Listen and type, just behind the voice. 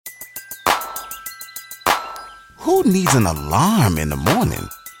Who needs an alarm in the morning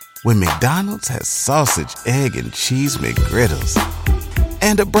when McDonald's has sausage, egg, and cheese McGriddles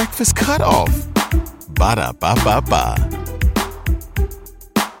and a breakfast cutoff? Ba-da-ba-ba-ba.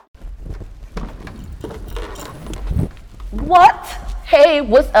 What? Hey,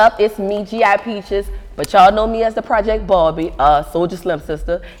 what's up? It's me, G.I. Peachez, but y'all know me as the Project Barbie, Soldier Slim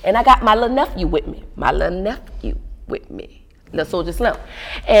sister, and I got my little nephew with me. Little Soldier Slim.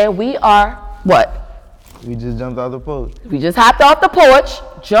 And we are, what? We just jumped off the porch. We just hopped off the porch,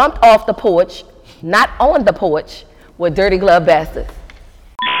 jumped off the porch, not on the porch, with Dirty Glove Bastards.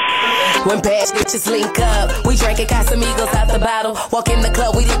 When bad bitches link up, we drinking Casamigos out the bottle. Walk in the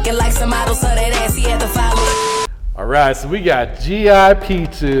club, we looking like some models, so that ass he had to follow. All right, so we got G.I.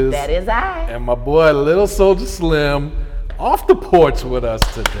 Peachez. That is I. And my boy, Little Soldier Slim, off the porch with us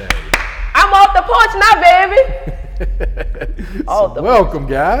today. I'm off the porch now, baby. Welcome,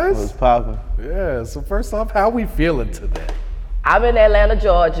 guys. What's poppin'? Yeah, so first off, how we feeling today? I'm in Atlanta,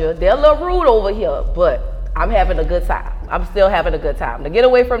 Georgia. They're a little rude over here, but I'm having a good time. I'm still having a good time. To get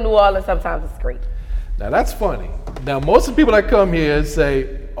away from New Orleans, sometimes it's great. Now, that's funny. Now, most of the people that come here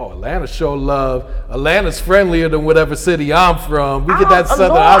say, oh, Atlanta show love. Atlanta's friendlier than whatever city I'm from. We get that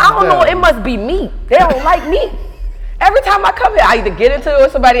southern hospitality. I don't know. It must be me. They don't like me. Every time I come here, I either get into it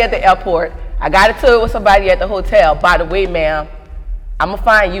with somebody at the airport. I got into it with somebody at the hotel. By the way, ma'am, I'm going to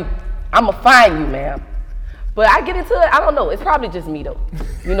find you. I'm going to find you, ma'am. But I get into it, I don't know. It's probably just me, though.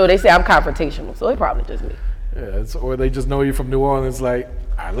 You know, they say I'm confrontational, so it's probably just me. Yeah, or they just know you from New Orleans, like,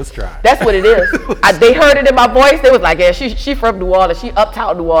 all right, let's try. That's what it is. They heard it in my voice. They was like, yeah, she from New Orleans. She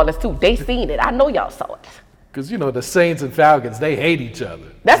uptown New Orleans, too. They seen it. I know y'all saw it. Because, you know, the Saints and Falcons, they hate each other.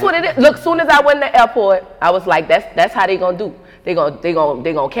 That's what it is. Look, soon as I went to the airport, I was like, that's how they gonna do. They gonna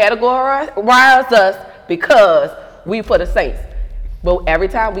categorize us because we for the Saints. But every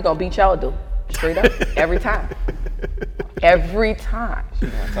time we gonna beat y'all, though. Straight up. Every time. Every time.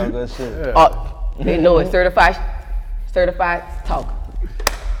 Talk that shit. Yeah. They know it. Certified talk.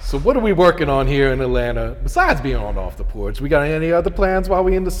 So what are we working on here in Atlanta besides being on off the porch? We got any other plans while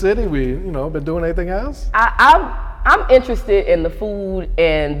we in the city? We, been doing anything else? I'm interested in the food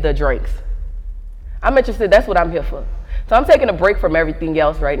and the drinks. I'm interested. That's what I'm here for. So I'm taking a break from everything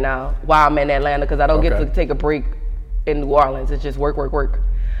else right now while I'm in Atlanta because I don't get to take a break in New Orleans. It's just work.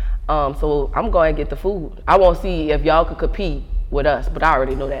 So I'm going to get the food. I want to see if y'all could compete with us, but I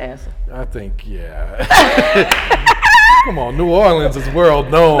already know the answer. I think, yeah. Come on, New Orleans is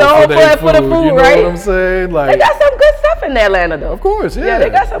world known for their food. You know right? what I'm saying? Like, they got some good stuff in Atlanta, though. Of course, yeah. Yeah, they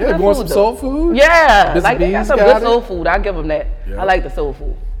got some good food. You want some soul food? Yeah, like they got some good soul food. I'll give them that. Yeah. I like the soul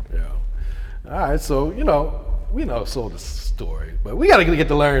food. Yeah. All right, so, we know Soul's story, but we got to get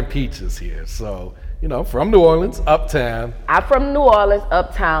to learn Peachez here. So, from New Orleans, uptown. I'm from New Orleans,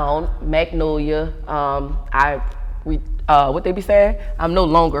 uptown, Magnolia. What they be saying? I'm no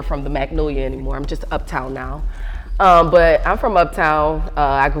longer from the Magnolia anymore. I'm just uptown now. But I'm from uptown.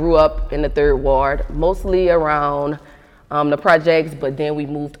 I grew up in the 3rd Ward, mostly around the projects, but then we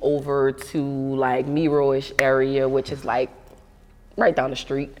moved over to like Miro-ish area, which is like right down the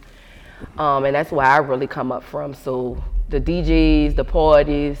street. And that's where I really come up from. So the DJs, the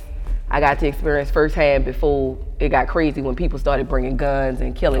parties, I got to experience firsthand before it got crazy when people started bringing guns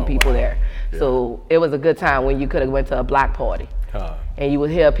and killing people there. Yeah. So it was a good time when you could have went to a block party. And you would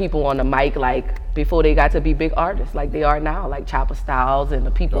hear people on the mic like before they got to be big artists like they are now, like Chopper Styles and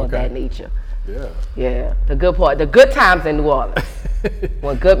the people of that nature. Yeah. Yeah, the good times in New Orleans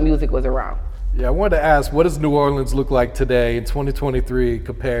when good music was around. Yeah, I wanted to ask, what does New Orleans look like today in 2023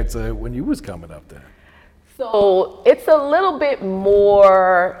 compared to when you was coming up there? So it's a little bit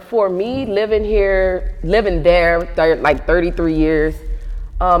more for me living there like 33 years.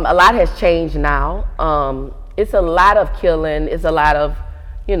 A lot has changed now. It's a lot of killing. It's a lot of,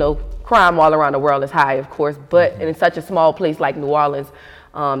 crime all around the world is high, of course. But in such a small place like New Orleans,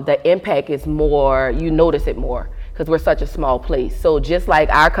 the impact is more, you notice it more because we're such a small place. So just like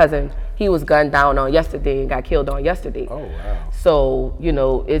our cousin, he was gunned down on yesterday and got killed on yesterday. Oh, wow. So,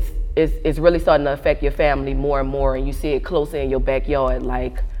 it's really starting to affect your family more and more, and you see it closer in your backyard.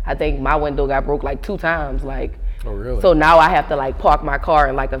 Like, I think my window got broke like 2 times. Like, oh, really? So now I have to like park my car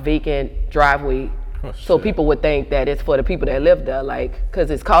in like a vacant driveway. Oh, so people would think that it's for the people that live there, like,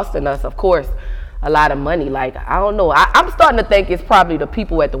 because it's costing us, of course, a lot of money. Like, I don't know. I'm starting to think it's probably the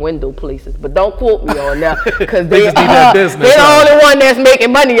people at the window places, but don't quote me on that because they're the only one that's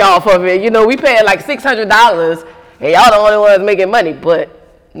making money off of it. We paying like $600 and y'all the only ones making money, but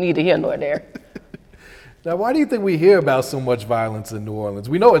neither here nor there. Now, why do you think we hear about so much violence in New Orleans?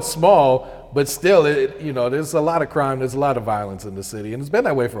 We know it's small, but still, there's a lot of crime, there's a lot of violence in the city, and it's been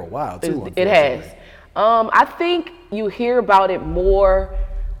that way for a while, too, It has. I think you hear about it more,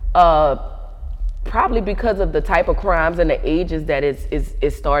 probably because of the type of crimes and the ages that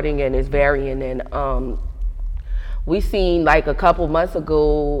it's starting and is varying. And we seen like a couple months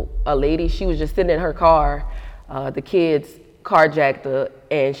ago, a lady, she was just sitting in her car, the kids carjacked her,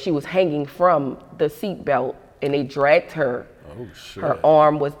 and she was hanging from the seat belt, and they dragged her. Oh, shit. Her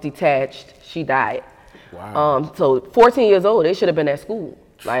arm was detached. She died. Wow. So 14 years old, they should have been at school.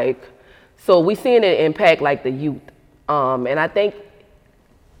 Like, so we seeing it impact like the youth. And I think,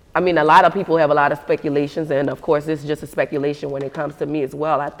 I mean, a lot of people have a lot of speculations, and of course, this is just a speculation when it comes to me as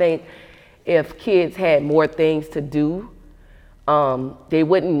well. I think if kids had more things to do, they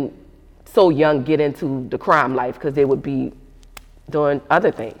wouldn't so young get into the crime life, because they would be doing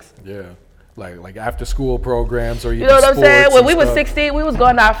other things. Yeah. Like after school programs, or you know what I'm saying? When we was was 16, we was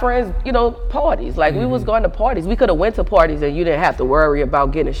going to our friends, parties. Like we was going to parties. We could have went to parties and you didn't have to worry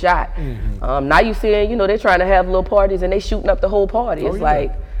about getting shot. Now you seeing, they're trying to have little parties and they shooting up the whole party. It's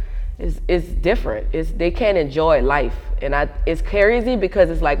like, it's different. They can't enjoy life. And it's crazy because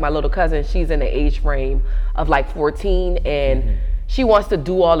it's like my little cousin, she's in the age frame of like 14, and she wants to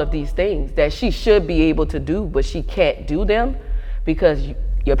do all of these things that she should be able to do, but she can't do them because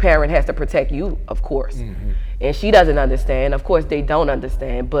your parent has to protect you, of course. And she doesn't understand. Of course, they don't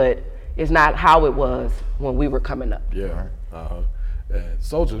understand, but it's not how it was when we were coming up. Yeah.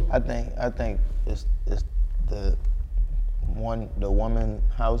 Soldier. I think it's the woman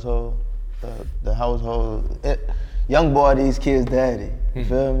household, the household. Young boy, these kids' daddy. You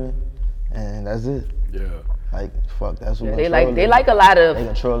feel me? And that's it. Yeah. Like fuck, that's what they like a lot of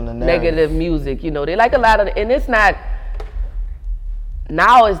the negative music. They like a lot of, and it's not.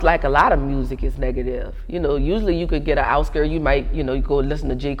 Now it's like a lot of music is negative. Usually you could get an outskirt. You might, you go listen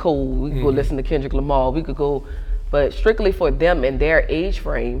to J. Cole. We could go listen to Kendrick Lamar. We could go, but strictly for them and their age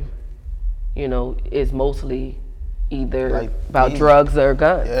frame, is mostly either like about drugs or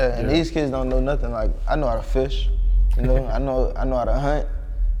guns. Yeah, and these kids don't know nothing. Like I know how to fish. I know how to hunt.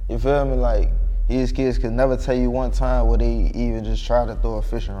 You feel me? Like these kids could never tell you one time where they even just try to throw a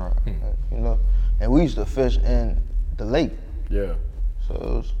fishing rod. And we used to fish in the lake. Yeah.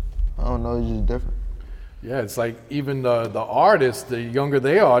 So I don't know, it's just different. Yeah, it's like even the artists, the younger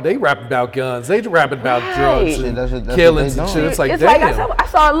they are, they rap about guns, they rapping about drugs and that's killings and shit. It's like, it's damn. Like I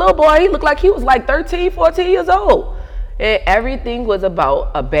saw a little boy, he looked like he was like 13, 14 years old. And everything was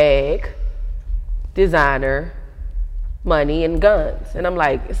about a bag, designer, money, and guns. And I'm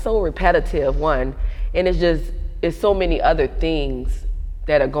like, it's so repetitive, one. And it's so many other things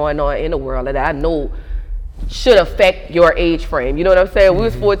that are going on in the world that I know should affect your age frame. You know what I'm saying? We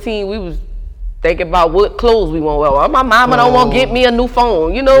was 14, we was thinking about what clothes we want to wear. My mama don't want to get me a new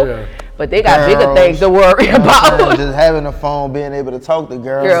phone, Yeah. But they got bigger things to worry about. Just having a phone, being able to talk to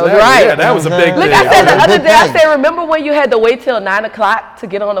girls. Right. Yeah, that was a big Look, thing. I said the other day, I said, remember when you had to wait till 9 o'clock to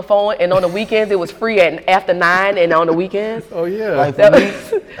get on the phone, and on the weekends it was free after 9 and on the weekends? Oh, yeah. Like for me, was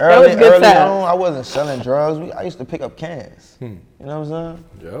good early time. on, I wasn't selling drugs. I used to pick up cans. You know what I'm saying?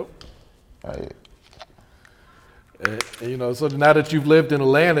 Yep. Like, So now that you've lived in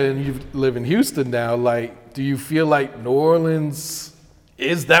Atlanta and you live in Houston now, like, do you feel like New Orleans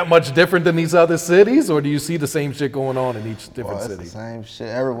is that much different than these other cities, or do you see the same shit going on in each different city? It's the same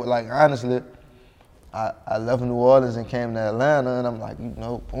shit. Like honestly, I left New Orleans and came to Atlanta, and I'm like,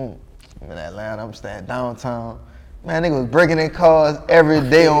 boom, I'm in Atlanta. I'm staying downtown. Man, niggas was breaking in cars every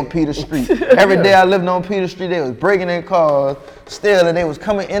day on Peter Street. Every day I lived on Peter Street, they was breaking in cars still, and they was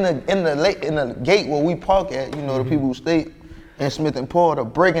coming in the gate where we park at. The people who stay in Smith and Porter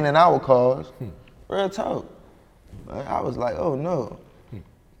breaking in our cars. Real talk. I was like, oh no.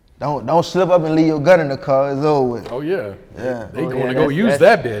 Don't slip up and leave your gun in the car. It's over with. Oh yeah. Yeah. They going to go use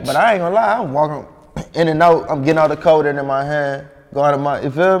that bitch. But I ain't gonna lie, I'm walking in and out. I'm getting out the code in my hand. Going to my,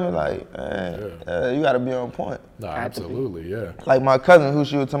 you feel me? Like, man, you gotta be on point. No, absolutely, yeah. Like my cousin, who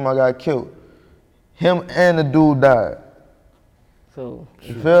she was talking about, got killed. Him and the dude died. So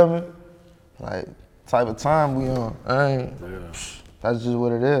you feel me? Like type of time we on. That's just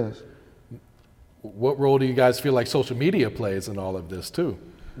what it is. What role do you guys feel like social media plays in all of this too?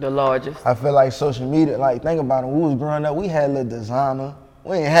 the largest. I feel like social media. Like think about it. When we was growing up, we had little designer.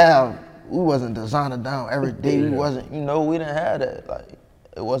 We wasn't designer down every day. We wasn't, we didn't have that. Like,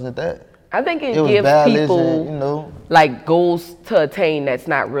 it wasn't that. I think it was gives bad people listening, like goals to attain that's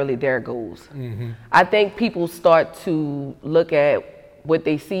not really their goals. Mm-hmm. I think people start to look at what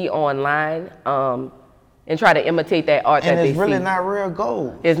they see online and try to imitate that art and that they see. it's really not real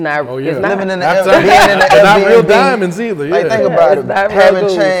gold. It's not. Oh, yeah. It's not. Living in the Not Airbnb, real diamonds either. Yeah. Like think about it. not real Having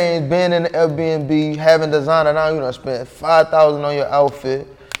gold. chains, being in the Airbnb, having designer now, you done spent $5,000 on your outfit.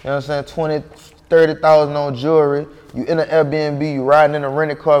 You know what I'm saying? $30,000 on jewelry. You in an Airbnb, you riding in a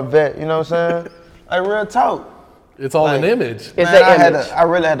rented Corvette. You know what I'm saying? Like real talk. It's all an image. It's Man, an image. I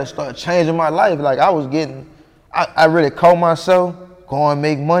really had to start changing my life. Like I really caught myself going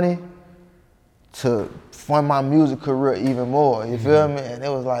make money to fund my music career even more. You feel me? And it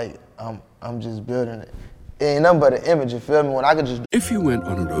was like I'm just building it. It ain't nothing but an image. You feel me? When I could just. If you went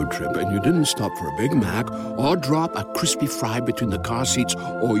on a road trip and you didn't stop for a Big Mac or drop a crispy fry between the car seats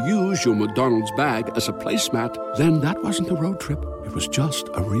or use your McDonald's bag as a placemat, then that wasn't a road trip. It was just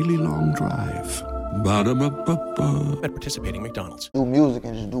a really long drive. Ba-da-ba-ba-ba. At participating McDonald's. Do music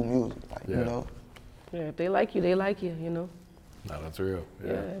and just do music, like, you know. Yeah, if they like you, they like you, you know. No, that's real.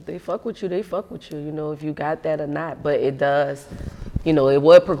 Yeah, if they fuck with you, they fuck with you, you know, if you got that or not. But it does, you know, it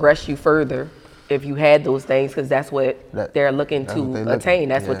would progress you further if you had those things, because that's what they're looking to attain.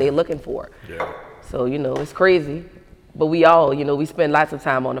 That's what they're looking for. Yeah. So, you know, it's crazy. But we all, you know, we spend lots of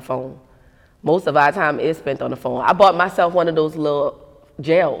time on the phone. Most of our time is spent on the phone. I bought myself one of those little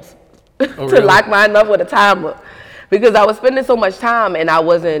jails to lock mine up with a timer, because I was spending so much time and I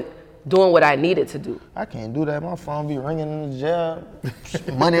wasn't doing what I needed to do. I can't do that. My phone be ringing in the jail.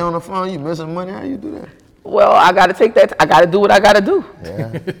 Money on the phone, you missing money? How you do that? Well, I gotta take that. I gotta do what I gotta do.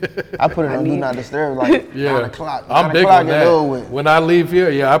 Yeah, I put it on Do Not Disturb like 9 o'clock. I'm big on that. When I leave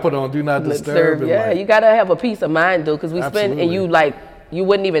here, I put it on Do Not Disturb. Yeah, like, you gotta have a peace of mind though, because we spend and you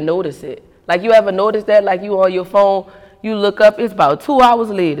wouldn't even notice it. Like, you ever notice that? Like, you on your phone, you look up, it's about 2 hours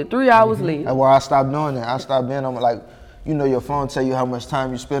later, 3 hours later. That's why I stopped doing that. I stopped being on like, you know, your phone tell you how much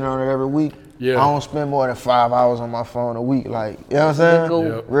time you spend on it every week. Yeah. I don't spend more than 5 hours on my phone a week. Like, you know what I'm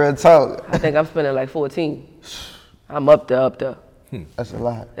saying? Yep. Real talk. I think I'm spending like 14. I'm up there. That's a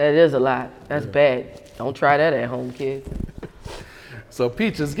lot. That is a lot. That's bad. Don't try that at home, kids. So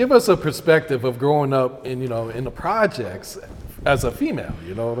Peachez, give us a perspective of growing up in, you know, in the projects as a female.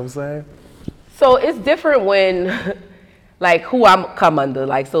 You know what I'm saying? So it's different when, like, who I'm come under.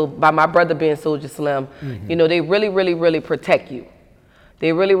 Like, so by my brother being Soulja Slim, you know, they really, really, really protect you.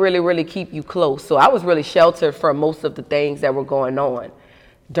 They really, really, really keep you close. So I was really sheltered from most of the things that were going on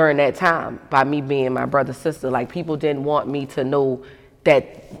during that time by me being my brother's sister. Like, people didn't want me to know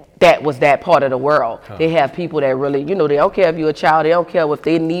that was that part of the world. They have people that really, you know, they don't care if you're a child. They don't care what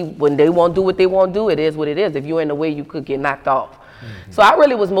they need. When they won't do what they won't do, it is what it is. If you're in the way, you could get knocked off. So I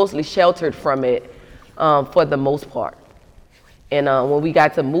really was mostly sheltered from it for the most part. And when we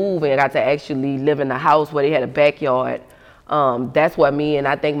got to move and got to actually live in a house where they had a backyard, that's what me and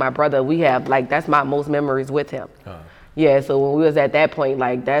I think my brother, we have, like, that's my most memories with him. Yeah, so when we was at that point,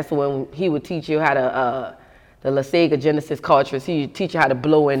 like, that's when he would teach you how to, the La Sega Genesis cartridge, he would teach you how to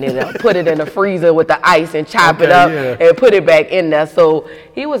blow in it, put it in the freezer with the ice and chop it up and put it back in there. So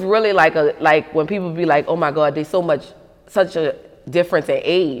he was really like when people be like, oh my God, there's such a difference in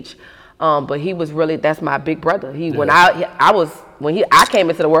age. But he was really, that's my big brother. When I came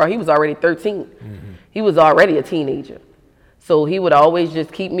into the world, he was already 13. He was already a teenager. So he would always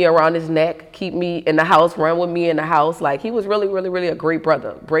just keep me around his neck, keep me in the house, run with me in the house. Like, he was really, really, really a great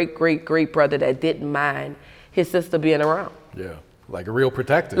brother. Great brother that didn't mind his sister being around. Yeah, like a real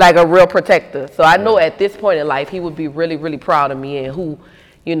protector. Like a real protector. So I know at this point in life, he would be really, really proud of me and who,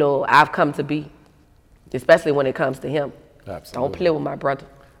 you know, I've come to be, especially when it comes to him. Absolutely. Don't play with my brother.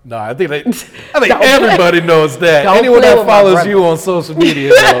 No, I think everybody knows that. Don't Anyone play that with my follows brother. you on social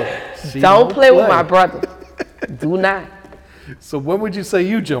media, don't play with my brother. Do not. So when would you say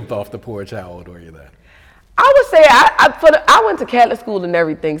you jumped off the porch? How old were you then? I would say I went to Catholic school and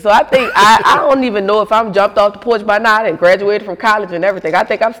everything, so I think I don't even know if I'm jumped off the porch by now. I done graduated from college and everything. I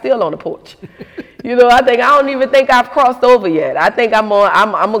think I'm still on the porch. You know, I don't even think I've crossed over yet. I think I'm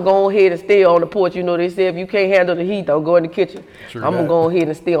gonna go ahead and stay on the porch. You know, they say if you can't handle the heat, don't go in the kitchen. I'm gonna go ahead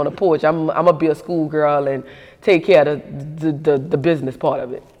and stay on the porch. I'm gonna be a schoolgirl and take care of the business part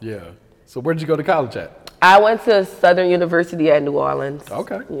of it. Yeah. So where'd you go to college at? I went to Southern University at New Orleans.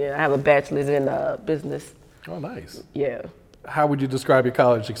 Okay. Yeah, I have a bachelor's in business. Oh, nice. Yeah. How would you describe your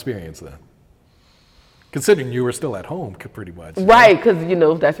college experience then? Considering you were still at home, pretty much. Right, because, you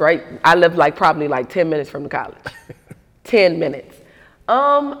know, that's right. I lived probably 10 minutes from the college. 10 minutes.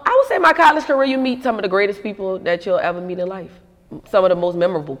 I would say my college career, you meet some of the greatest people that you'll ever meet in life. Some of the most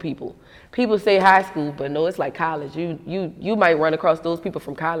memorable people. People say high school, but no, it's like college. You might run across those people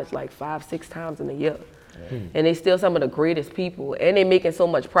from college like 5-6 times in a year. And they still some of the greatest people, and they're making so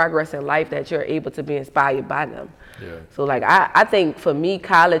much progress in life that you're able to be inspired by them. Yeah. So like I think for me,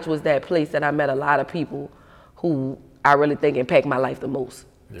 college was that place that I met a lot of people who I really think impact my life the most.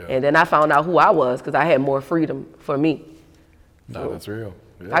 Yeah. And then I found out who I was because I had more freedom for me. No, that's real.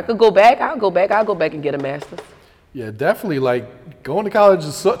 Yeah. I could go back. I'll go back and get a master's. Yeah, definitely. Like, going to college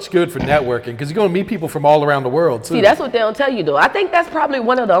is such good for networking because you're going to meet people from all around the world, too. See, that's what they don't tell you, though. I think that's probably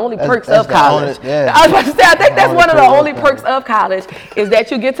one of the only perks that's of college. yeah. I was about to say, I think that's one of the only perks perks of college is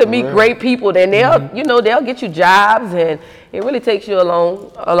that you get to meet great people. Then they'll get you jobs, and it really takes you a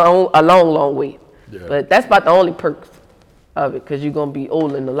long way. Yeah. But that's about the only perks of it because you're going to be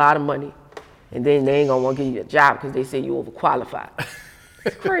owing a lot of money, and then they ain't going to want to give you a job because they say you're overqualified.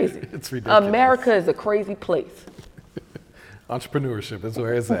 It's crazy. It's ridiculous. America is a crazy place. Entrepreneurship is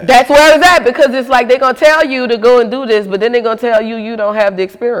where it's at. That's where it's at because it's like they're going to tell you to go and do this, but then they're going to tell you you don't have the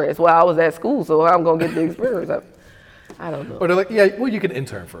experience. Well, I was at school, so I'm going to get the experience. I don't know. Or they're like, yeah, well, you can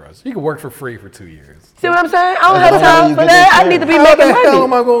intern for us. You can work for free for 2 years. See what I'm saying? I don't have time for that. I need to be making money. How the hell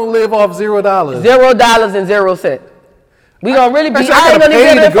am I going to live off $0? $0 and 0 cents. We going to really be, I ain't going to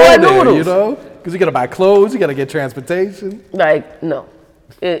pay to go there, noodles. you know? Because you got to buy clothes, you got to get transportation. Like, no.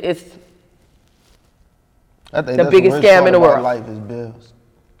 It's I think the that's biggest worst scam part in the about world. Life is bills.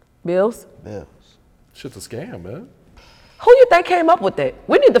 Bills? Bills. Shit's a scam, man. Who you think came up with that?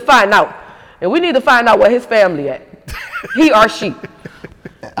 We need to find out. And we need to find out where his family at. He or she.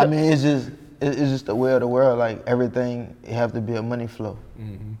 I mean, it's just the way of the world. Like, everything, it have to be a money flow.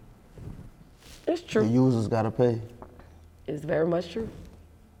 Mm-hmm. It's true. The users got to pay. It's very much true.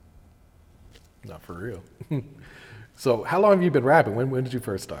 Not for real. So how long have you been rapping? When did you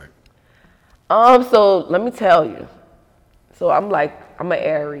first start? So let me tell you. So I'm an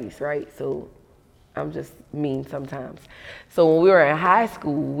Aries, right? So I'm just mean sometimes. So when we were in high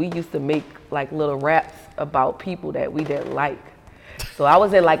school, we used to make like little raps about people that we didn't like. So I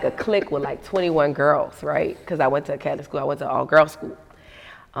was in like a clique with like 21 girls, right? Because I went to a Catholic school. I went to all girls school.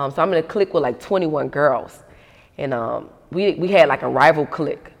 So I'm in a clique with like 21 girls. And we had like a rival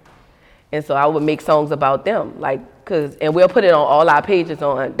clique. And so I would make songs about them, and we'll put it on all our pages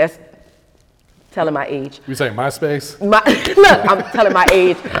that's telling my age. You saying MySpace? Look, I'm telling my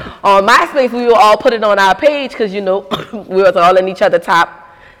age. On MySpace, we would all put it on our page because, we was all in each other top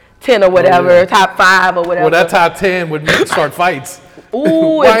 10 or whatever, top 5 or whatever. Well, that top 10 would start fights.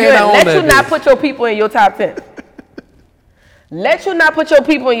 Ooh, let you not put your people in your top 10. Let you not put your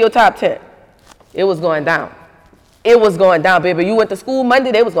people in your top 10. It was going down. It was going down, baby. You went to school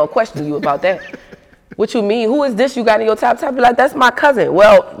Monday, they was going to question you about that. What you mean? Who is this you got in your top 10? Be like, that's my cousin.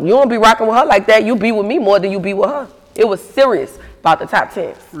 Well, you don't be rocking with her like that. You be with me more than you be with her. It was serious about the top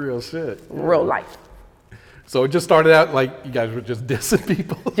 10. Real shit. Real life. So it just started out like you guys were just dissing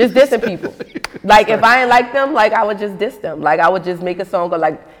people? Just dissing people. Like, if I ain't like them, like, I would just diss them. Like, I would just make a song, or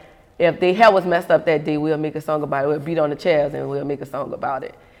like, if their hair was messed up that day, we'll make a song about it. We'll beat on the chairs and we'll make a song about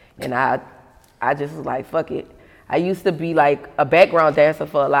it. And I just was like, fuck it. I used to be like a background dancer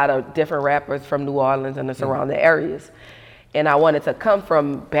for a lot of different rappers from New Orleans and the surrounding areas. And I wanted to come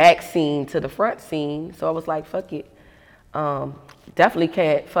from back scene to the front scene. So I was like, fuck it. Definitely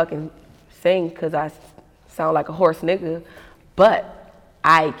can't fucking sing because I sound like a horse nigga, but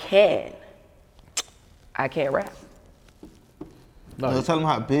I can rap. No, tell them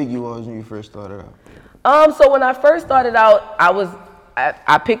how big you was when you first started out. So when I first started out,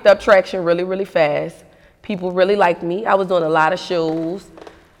 I picked up traction really, really fast. People really liked me. I was doing a lot of shows.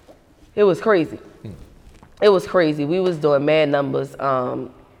 It was crazy. It was crazy. We was doing mad numbers.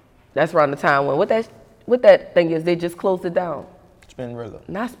 That's around the time when what that thing is, they just closed it down. Spinrilla.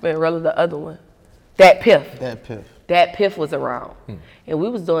 Not Spinrilla, the other one. That Piff. That Piff was around. And we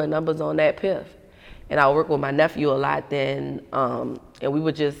was doing numbers on that Piff. And I worked with my nephew a lot then. And we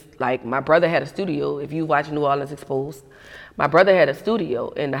would just, like, my brother had a studio. If you watch New Orleans Exposed, my brother had a studio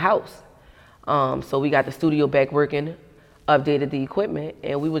in the house. So we got the studio back working, updated the equipment,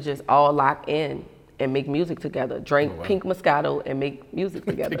 and we would just all lock in and make music together. Drink pink Moscato and make music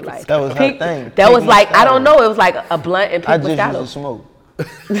together. Like, that was her thing. That pink was like, Moscato. I don't know, it was like a blunt and pink Moscato. I just used to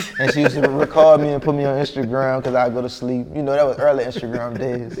smoke. And she used to record me and put me on Instagram because I'd go to sleep. That was early Instagram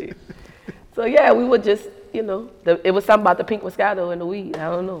days. So yeah, we would just, it was something about the pink Moscato and the weed. I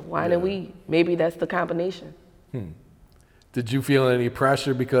don't know, wine and weed. Maybe that's the combination. Did you feel any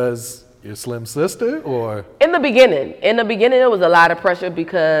pressure because your slim sister, or? In the beginning, there was a lot of pressure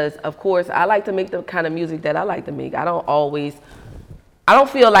because, of course, I like to make the kind of music that I like to make. I don't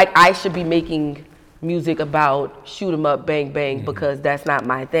feel like I should be making music about shoot 'em up, bang, bang, because that's not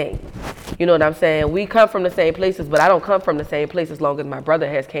my thing. You know what I'm saying? We come from the same places, but I don't come from the same place as long as my brother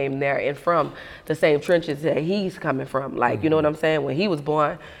has came there and from the same trenches that he's coming from. Like, you know what I'm saying? When he was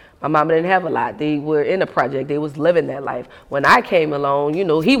born, my mama didn't have a lot. They were in a project. They was living that life. When I came along,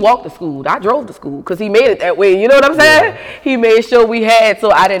 he walked to school. I drove to school because he made it that way. You know what I'm saying? He made sure we had,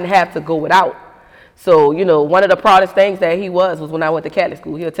 so I didn't have to go without. So, you know, one of the proudest things that he was when I went to Catholic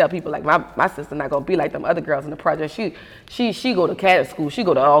school. He'll tell people like, my sister not gonna be like them other girls in the project. She go to Catholic school. She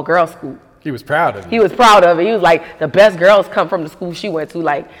go to all girls school. He was proud of it. He was proud of it. He was like, the best girls come from the school she went to.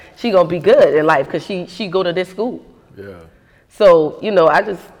 Like, she gonna be good in life because she go to this school. Yeah. So, you know,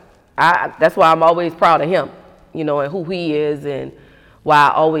 that's why I'm always proud of him, you know, and who he is, and why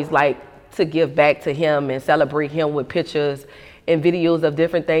I always like to give back to him and celebrate him with pictures and videos of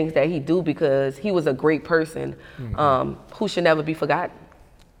different things that he do, because he was a great person who should never be forgotten.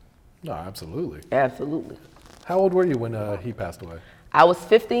 No, absolutely. Absolutely. How old were you when he passed away? I was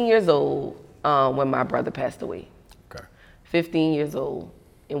 15 years old when my brother passed away. Okay. 15 years old,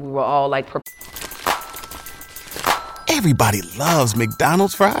 and we were all like... Everybody loves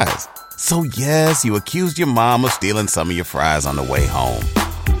McDonald's fries. So yes, you accused your mom of stealing some of your fries on the way home.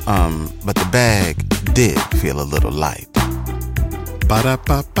 But the bag did feel a little light.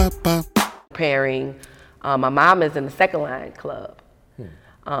 Ba-da-ba-ba-ba. Preparing. My mom is in the second line club.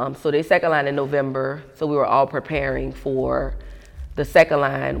 So they second line in November. So we were all preparing for the second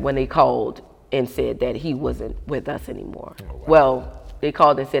line when they called and said that he wasn't with us anymore. Oh, wow. Well, they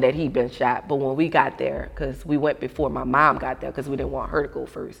called and said that he'd been shot. But when we got there, because we went before my mom got there because we didn't want her to go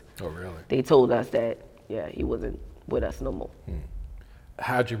first. Oh, really? They told us that, yeah, he wasn't with us no more.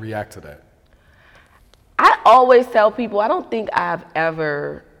 How'd you react to that? I always tell people, I don't think I've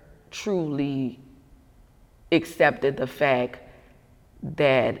ever truly accepted the fact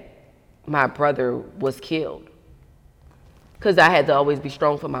that my brother was killed. Because I had to always be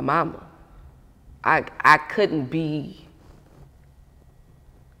strong for my mama. I couldn't be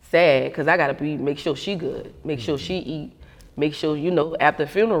sad because I gotta make sure she good, make sure she eat, make sure, you know, after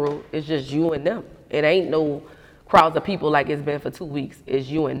the funeral, it's just you and them. It ain't no crowds of people like it's been for 2 weeks. It's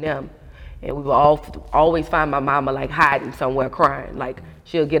you and them. And we will always find my mama like hiding somewhere crying. Like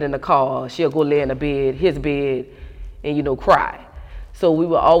she'll get in the car, she'll go lay in the bed, his bed, and, you know, cry. So we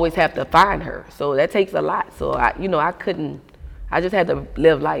will always have to find her. So that takes a lot. So I just had to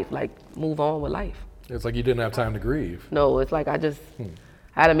live life, like move on with life. It's like you didn't have time to grieve. No, it's like I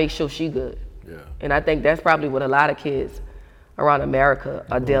had to make sure she good. Yeah. And I think that's probably what a lot of kids around America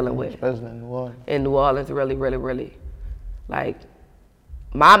are dealing with. Especially in New Orleans. In New Orleans, really, really, really. Like,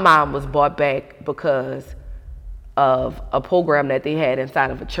 my mom was brought back because of a program that they had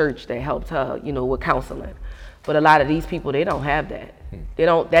inside of a church that helped her, you know, with counseling. But a lot of these people, they don't have that.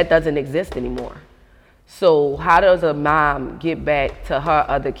 That doesn't exist anymore. So how does a mom get back to her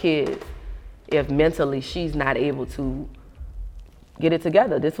other kids if mentally she's not able to get it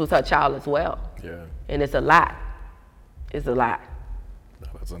together? This was her child as well. Yeah. And it's a lot. It's a lot. No,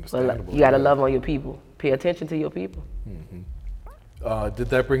 that's understandable. But you gotta love on your people. Pay attention to your people. Did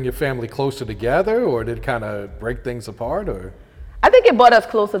that bring your family closer together, or did it kind of break things apart, or? I think it brought us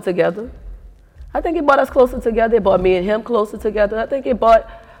closer together. It brought me and him closer together. I think it brought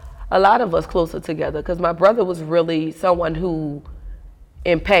a lot of us closer together because my brother was really someone who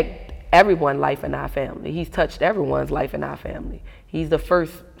impacted everyone's life in our family. He's touched everyone's life in our family. He's the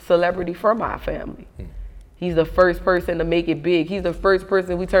first celebrity from our family. He's the first person to make it big. He's the first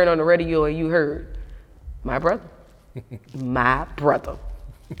person we turned on the radio and you heard. My brother. My brother.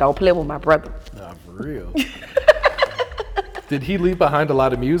 Don't play with my brother. Nah, for real. Did he leave behind a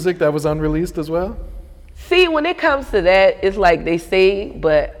lot of music that was unreleased as well? See, when it comes to that, it's like they say,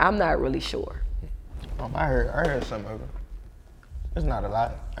 but I'm not really sure. I heard some of it. It's not a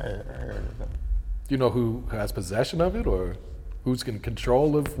lot. I heard it. Do you know who has possession of it, or who's in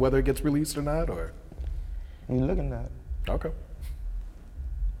control of whether it gets released or not, or? We looking at it. Okay.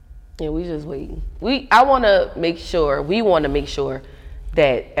 Yeah, we just waiting. We want to make sure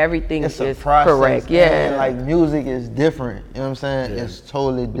that everything is correct. Yeah. And like music is different. You know what I'm saying? Yeah. It's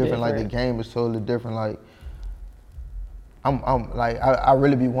totally different. Like the game is totally different. Like I'm like I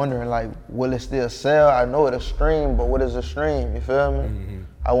really be wondering like, will it still sell? I know it'll stream, but what is a stream? You feel me?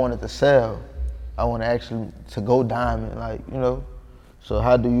 I want it to sell. I want to go diamond. Like, you know. So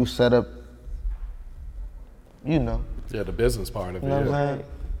how do you set up? You know. Yeah, the business part of it. You know what I'm saying?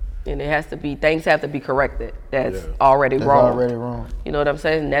 And things have to be corrected. That's already wrong. You know what I'm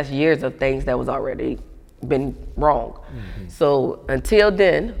saying? And that's years of things that was already been wrong. So until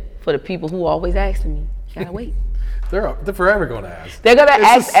then, for the people who always ask me, gotta wait. They're forever gonna ask. They're gonna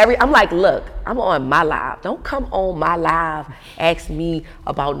ask I'm like, look, I'm on my live. Don't come on my live, ask me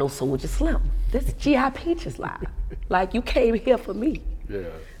about no Soulja Slim. This is G.I. Peachez live. Like, you came here for me. Yeah.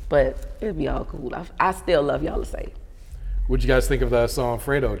 But it'll be all cool. I still love y'all the same. What'd you guys think of that song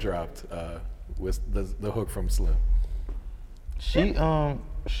Fredo dropped with the hook from Slim? She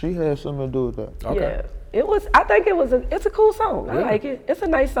had something to do with that. Okay. Yeah, it's a cool song. I like it. It's a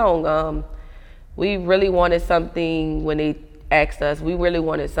nice song. We really wanted something when they asked us. We really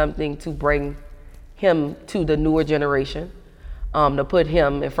wanted something to bring him to the newer generation, to put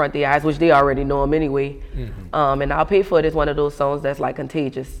him in front of the eyes, which they already know him anyway. And I'll Pay For It is one of those songs that's like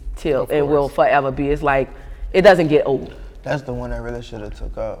contagious till and will forever be. It's like it doesn't get old. That's the one that really should have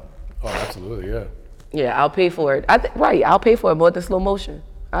took off. Oh, absolutely, yeah. Yeah, I'll Pay For It. Right, I'll pay for it more than Slow Motion.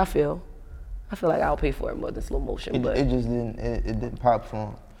 I feel like I'll pay for it more than Slow Motion. But It just didn't. It didn't pop for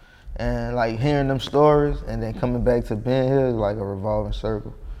him. And like hearing them stories and then coming back to being here is like a revolving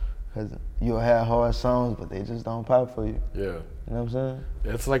circle. Cause you'll have hard songs, but they just don't pop for you. Yeah. You know what I'm saying?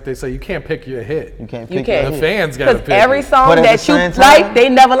 It's like they say, you can't pick your hit. You can't You pick can't. The your fans got to because pick every it. song But at the that you same like, time, they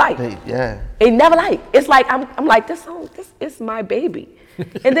never like. Yeah. They never like. It's like I'm like, this song, this is my baby.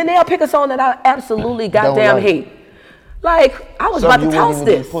 And then they'll pick a song that I absolutely goddamn like. hate. Like, I was about to toss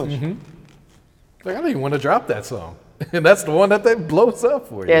this. Like, I don't even want to drop that song. And that's the one that they blows up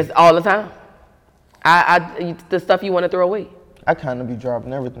for you. Yes, all the time. The stuff you want to throw away. I kind of be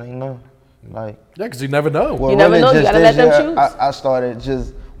dropping everything, you know? Like, Yeah, because you never know. well, You never know, you just gotta let this them year, choose. I started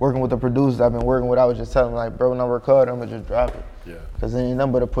just working with the producers I've been working with. I was just telling them, like, bro, when I record, I'm going to just drop it. Yeah, Because it ain't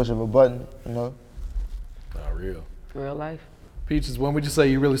nothing but a push of a button, you know? not real. Real life. Peaches, when would you say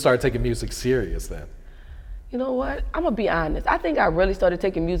you really started taking music serious then? You know what? I'm gonna be honest. I think I really started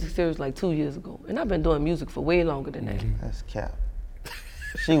taking music serious like 2 years ago, and I've been doing music for way longer than that. That's cap.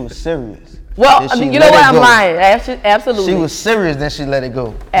 She was serious. Well, Then I she mean, you know let what? it I'm go. lying. Absolutely. She was serious, then she let it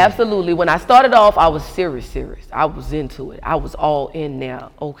go. Absolutely. When I started off, I was serious. I was into it. I was all in there.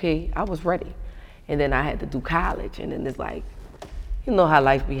 Okay, I was ready, and then I had to do college, and then it's like, you know how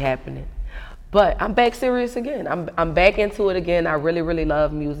life be happening. But I'm back serious again. I'm back into it again. I really, really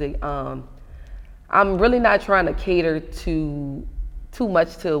love music. I'm really not trying to cater to too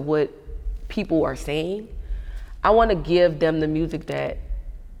much to what people are saying. I want to give them the music that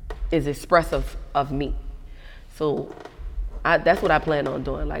is expressive of me. So that's what I plan on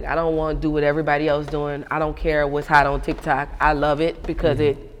doing. Like, I don't want to do what everybody else doing. I don't care what's hot on TikTok. I love it because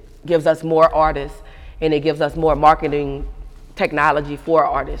it gives us more artists and it gives us more marketing technology for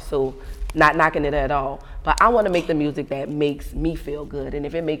artists. So not knocking it at all. But I want to make the music that makes me feel good. And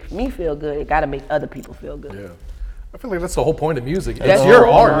if it makes me feel good, it got to make other people feel good. Yeah. I feel like that's the whole point of music. That's It's your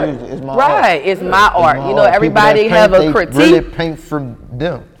the art. It's my Right, art. it's my art. my You know, art. everybody People that have paint, a they critique really paint from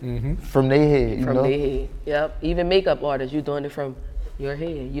them, from their head, you from know? their head. Yep, even makeup artists, you're doing it from your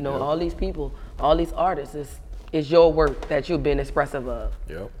head. You know, all these people, all these artists, is your work that you've been expressive of.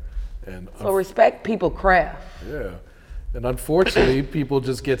 Yep. And So respect people's craft. yeah. And unfortunately, people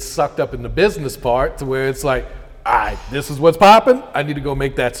just get sucked up in the business part to where it's like, all right, this is what's popping. I need to go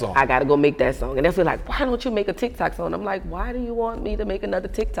make that song. I gotta go make that song. And they're like, why don't you make a TikTok song? I'm like, why do you want me to make another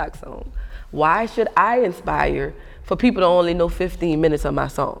TikTok song? Why should I inspire for people to only know 15 minutes of my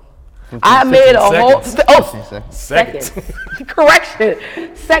song? I made a whole, Seconds.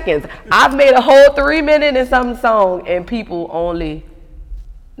 Correction, seconds. I've made a whole 3 minute and something song and people only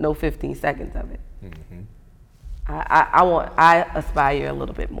know 15 seconds of it. I aspire a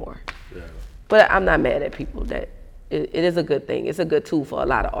little bit more. Yeah. But I'm not mad at people. That it is a good thing. It's a good tool for a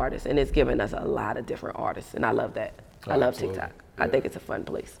lot of artists, and it's given us a lot of different artists, and I love that. I love absolutely. TikTok. I think it's a fun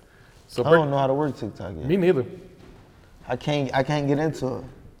place. So I don't know how to work TikTok yet. me neither. I can't get into it.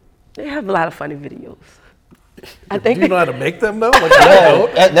 They have a lot of funny videos. I think Do you know how to make them though? Like,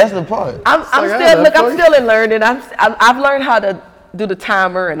 That's the part. I'm like, I'm still in learning. I've learned how to do the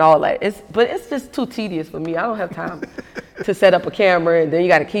timer and all that. But it's just too tedious for me. I don't have time to set up a camera and then you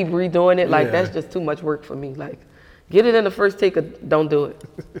got to keep redoing it. Like, that's just too much work for me. Like, get it in the first take or don't do it.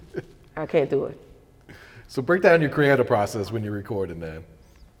 I can't do it. So break down your creative process when you're recording that.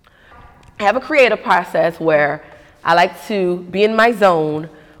 I have a creative process where I like to be in my zone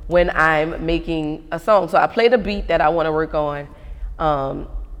when I'm making a song. So I play the beat that I want to work on.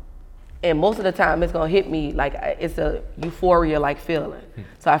 And most of the time it's gonna hit me like it's a euphoria-like feeling.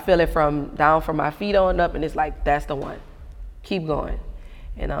 So I feel it from down from my feet on up and it's like, that's the one. Keep going.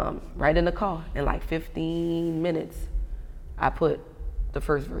 And right in the car, in like 15 minutes, I put the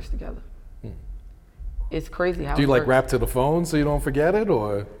first verse together. It's crazy how Do you it like works. rap to the phone so you don't forget it,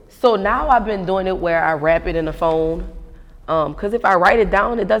 or? So now I've been doing it where I rap it in the phone. Because if I write it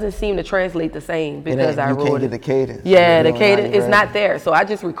down, it doesn't seem to translate the same because I you wrote can't it. get the cadence. Yeah, You the don't know how cadence you is rap. not there. So I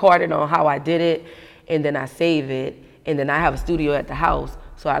just record it on how I did it, and then I save it, and then I have a studio at the house.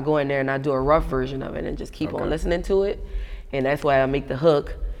 So I go in there and I do a rough version of it and just keep on listening to it. And that's why I make the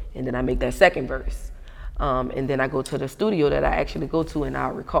hook, and then I make that second verse. And then I go to the studio that I actually go to and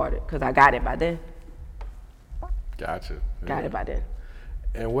I'll record it because I got it by then. Gotcha. Got it by then.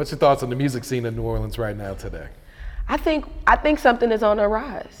 And what's your thoughts on the music scene in New Orleans right now today? I think something is on the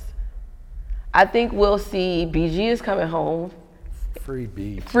rise. I think we'll see BG is coming home. Free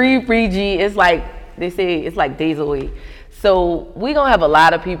BG. Free BG is like, they say it's like days away. So we're going to have a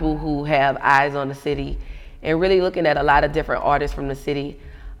lot of people who have eyes on the city and really looking at a lot of different artists from the city.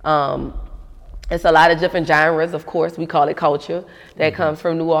 It's a lot of different genres, of course. We call it culture that comes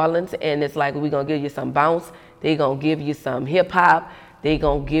from New Orleans. And it's like, we're going to give you some bounce. They're going to give you some hip hop. They're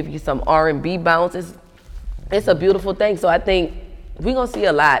going to give you some R&B bounce. It's a beautiful thing. So I think we're going to see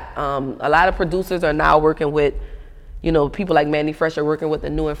a lot. A lot of producers are now working with, you know, people like Manny Fresh are working with the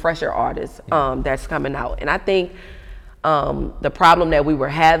new and fresher artists that's coming out. And I think the problem that we were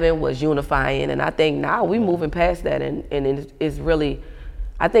having was unifying. And I think now we're moving past that. And it's really,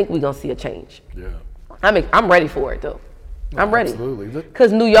 I think we're going to see a change. Yeah. I'm ready for it, though. I'm ready. Absolutely.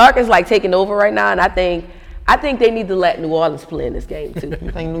 Because New York is like taking over right now. And I think they need to let New Orleans play in this game, too.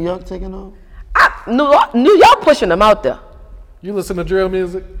 You think New York taking over? New York pushing them out there. You listen to drill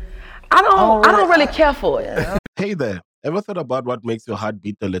music? I don't really care for it. Hey there, ever thought about what makes your heart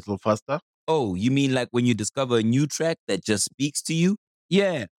beat a little faster? Oh, you mean like when you discover a new track that just speaks to you?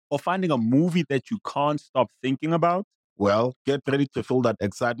 Yeah, or finding a movie that you can't stop thinking about? Well, get ready to feel that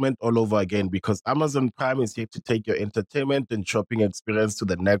excitement all over again because Amazon Prime is here to take your entertainment and shopping experience to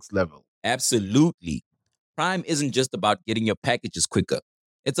the next level. Absolutely. Prime isn't just about getting your packages quicker.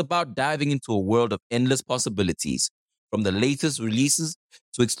 It's about diving into a world of endless possibilities, from the latest releases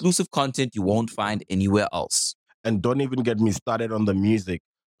to exclusive content you won't find anywhere else. And don't even get me started on the music.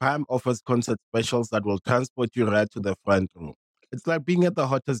 Prime offers concert specials that will transport you right to the front row. It's like being at the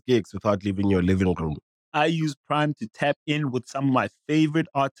hottest gigs without leaving your living room. I use Prime to tap in with some of my favorite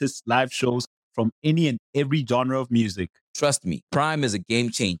artists' live shows from any and every genre of music. Trust me, Prime is a game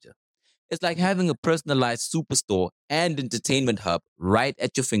changer. It's like having a personalized superstore and entertainment hub right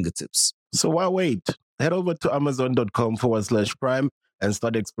at your fingertips. So why wait? Head over to amazon.com/Prime and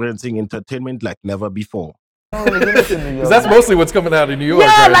start experiencing entertainment like never before. Because that's mostly what's coming out in New York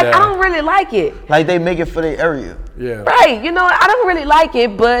Yeah, right like now. I don't really like it. Like they make it for their area. Yeah. Right, you know, I don't really like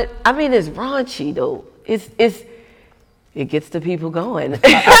it, but I mean, it's raunchy though. It gets the people going. I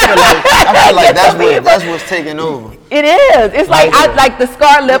feel like that's what's taking over. It is. It's like I like the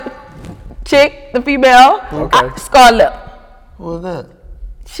scar lip chick, the female. Okay. Scar lip. What was that?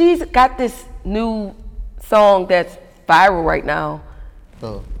 She's got this new song that's viral right now.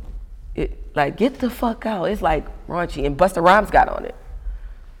 Oh. It like get the fuck out. It's like raunchy, and Busta Rhymes got on it.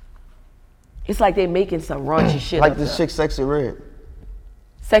 It's like they making some raunchy shit. Like up this there. chick, Sexy Red.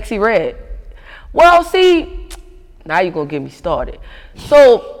 Sexy Red. Well, see, now you're gonna get me started.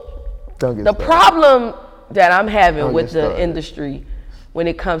 So Don't get the started. problem that I'm having Don't with get the started. industry when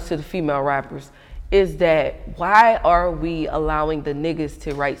it comes to the female rappers is that why are we allowing the niggas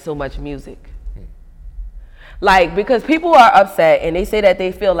to write so much music? Like, because people are upset and they say that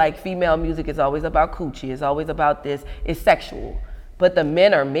they feel like female music is always about coochie, it's always about this, it's sexual. But the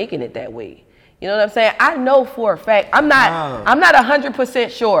men are making it that way. You know what I'm saying? I know for a fact, I'm not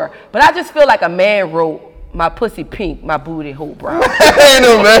 100% sure, but I just feel like a man wrote my pussy pink, my booty hole brown. Ain't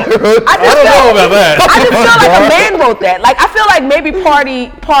no man. I don't know about that. I just feel like a man wrote that. Like, I feel like maybe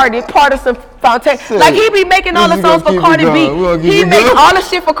Partisan Fontaine. Like, he be making all the We songs gonna for keep Cardi it going. We gonna B. keep He it make going. all the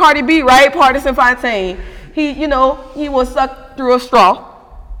shit for Cardi B, right? Partisan Fontaine. He, you know, he will suck through a straw.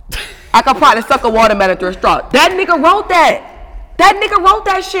 I could probably suck a watermelon through a straw. That nigga wrote that. That nigga wrote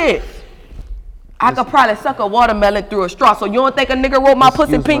that shit. I could probably suck a watermelon through a straw. So you don't think a nigga wrote my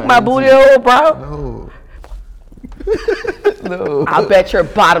pussy Excuse pink, my my booty hole, bro? No. No. I bet your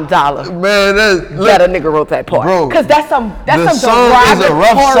bottom dollar Man, that a nigga wrote that part. Bro, Cause that's some the song is a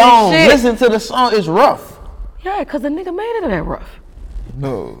rough derogatory song. shit. Listen to the song, it's rough. Yeah, cause the nigga made it that rough.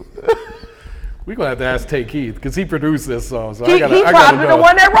 No. We're going to have to ask Tay Keith because he produced this song. So He I gotta probably know. the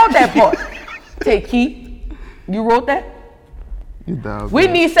one that wrote that part. Take Keith, you wrote that? You down, We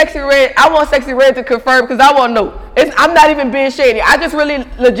man. need Sexy Red. I want Sexy Red to confirm because I want to know. I'm not even being shady. I just really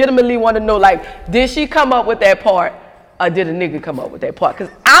legitimately want to know, like, did she come up with that part or did a nigga come up with that part?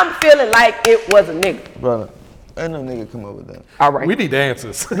 Because I'm feeling like it was a nigga. Brother, ain't no nigga come up with that. All right. We need the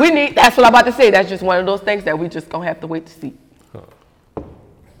answers. That's what I'm about to say. That's just one of those things that we just going to have to wait to see.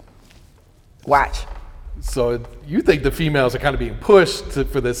 Watch. So you think the females are kind of being pushed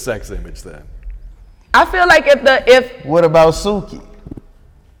for this sex image then? I feel like if What about Suki?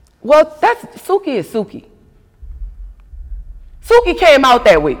 well, that's Suki is Suki. Suki came out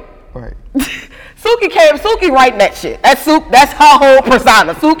that way. Right. Suki writing that shit. That's her whole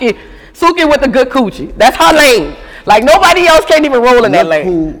persona. Suki with the good coochie. That's her lane. Like nobody else can't even roll in that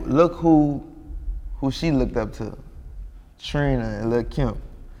lane. Look who she looked up to. Trina and Lil Kim.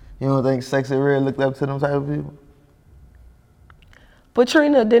 You don't think Sexy Red looked up to them type of people? But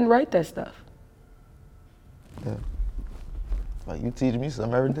Trina didn't write that stuff. Yeah. Like you teach me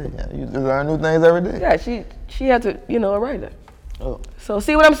something every day. Yeah. You just learn new things every day. Yeah, she had to, a writer. Oh. So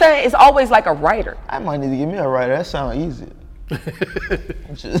see what I'm saying? It's always like a writer. I might need to get me a writer. That sounds easy.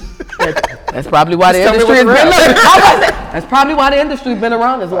 That's probably why the industry has been. That's probably why the industry's been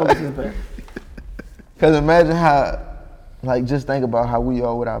around as long as it's been. Cause imagine how, like, just think about how we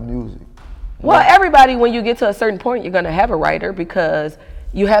are with our music. Well, everybody, when you get to a certain point, you're gonna have a writer because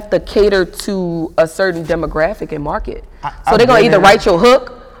you have to cater to a certain demographic and market. So they're gonna either write your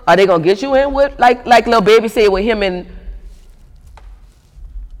hook or they're gonna get you in with, like Lil Baby said with him and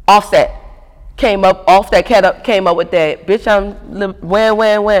Offset. Came up with that, bitch, I'm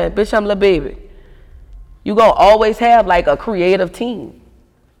bitch, I'm Lil Baby. You gonna always have like a creative team.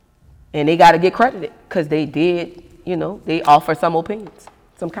 And they gotta get credited because they did, they offer some opinions,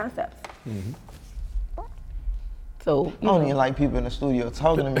 some concepts. Mm-hmm. So I don't even like people in the studio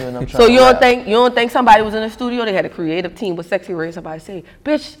talking to me when I'm trying so to you rap. don't think somebody was in the studio, they had a creative team with Sexy Ray, somebody say,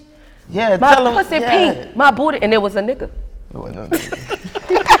 bitch, yeah, my tell 'em, pussy yeah. pink, my booty, and it was a nigga.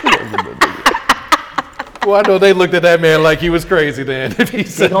 Well, I know they looked at that man like he was crazy then. If he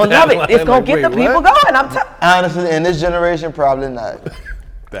said They gonna that love it. line, It's gonna like, get the wait, people what? going. I'm telling. Honestly, in this generation, probably not.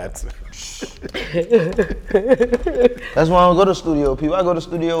 That's it. That's why I don't go to studio people. I go to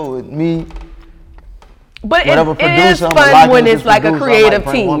studio with me. But it whatever is producer I'm fun locking when with it's this like a producer, I creative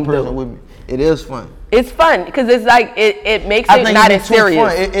might bring one team. person Though. with me. It is fun. It's fun because it's like it makes I it think not it be as too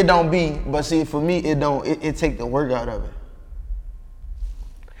serious. fun. It don't be, but see, for me, it don't. It take the work out of it.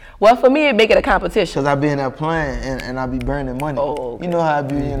 Well, for me, it make it a competition. Cause I be in there playing and I be burning money. Oh, okay. You know how I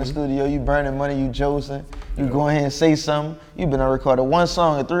be in the studio. You burning money. You josing. You go ahead and say something. You been on recorded one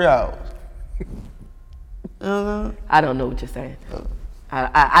song in 3 hours. I don't know what you're saying.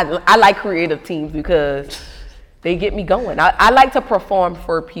 I like creative teams because they get me going. I like to perform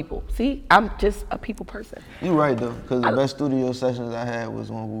for people. See, I'm just a people person. You right though, cause the best studio sessions I had was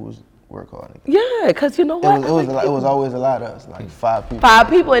when we was work hard. Yeah, because you know what? It was always a lot of us, like 5 people. 5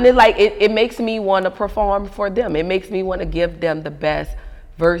 people, and it's like it makes me want to perform for them. It makes me want to give them the best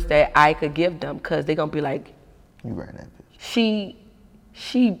verse that I could give them, because they're gonna be like, you ran that bitch.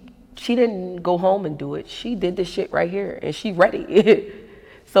 She didn't go home and do it. She did this shit right here, and she ready.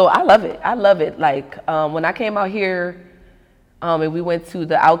 So I love it. I love it. Like when I came out here, and we went to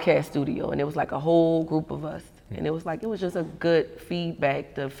the Outkast studio, and it was like a whole group of us. And it was just a good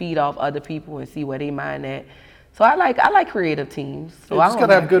feedback to feed off other people and see where they mind at. So I like creative teams. So You just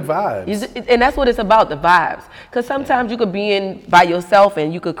gotta have good vibes. And that's what it's about, the vibes. Because sometimes you could be in by yourself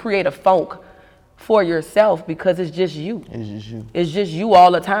and you could create a funk for yourself because it's just you. It's just you. It's just you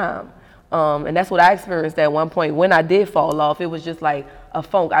all the time. And that's what I experienced at one point. When I did fall off, it was just like a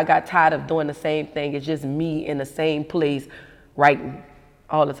funk. I got tired of doing the same thing. It's just me in the same place writing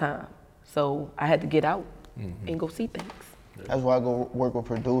all the time. So I had to get out. And go see things. That's why I go work with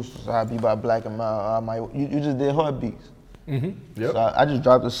producers. I be by Black and Mild. You just did Heartbeats. Yep. So I just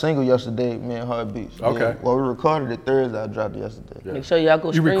dropped a single yesterday, man, Heartbeats. Okay. Yeah, well, we recorded it Thursday. I dropped it yesterday. Make sure y'all go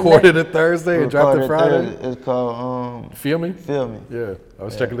You stream recorded that. it Thursday and dropped it Friday? Thursday. It's called Feel Me? Feel Me. Yeah. I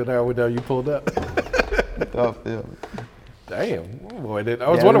was checking it out when you pulled up. It's called Feel Me. Damn. Boy, I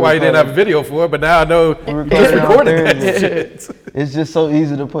was wondering why you didn't have a video for it, but now I know you just it on recorded that Thursday. shit. It's just so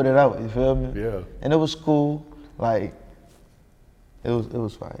easy to put it out, you feel me? Yeah. And it was cool. Like, it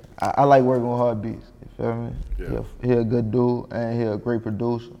was fine. I like working with Heartbeats, you feel me? Yeah. He a good dude and he a great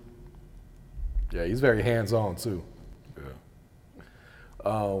producer. Yeah, he's very hands-on too.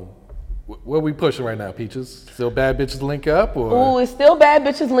 Yeah. What we pushing right now, Peaches? Still Bad Bitches Link Up, or? Ooh, it's still Bad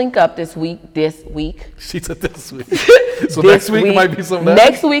Bitches Link Up this week. She said this week. So next week might be something else?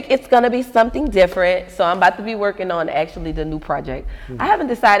 Next week it's gonna be something different. So I'm about to be working on actually the new project. I haven't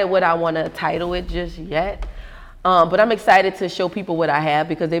decided what I want to title it just yet. But I'm excited to show people what I have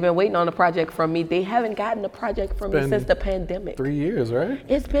because they've been waiting on a project from me. They haven't gotten a project from me since the pandemic. 3 years, right?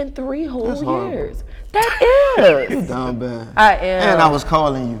 It's been 3 whole That's horrible. years. That is. You down bad. I am. And I was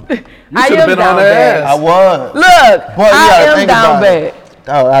calling you. I should've am been down on her bad. ass. I was. Look, Boy, you I gotta am think down about bad. it.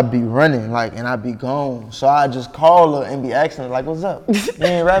 Dog, I'd be running, like, and I'd be gone. So I just call her and be asking her, like, what's up? You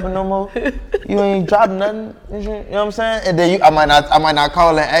ain't rapping no more? You ain't dropping nothing? You know what I'm saying? And then I might not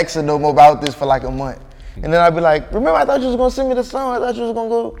call and ask her no more about this for like a month. And then I'd be like, remember I thought you was gonna send me the song? I thought you was gonna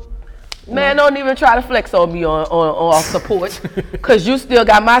go. Man, don't even try to flex on me on support, cause you still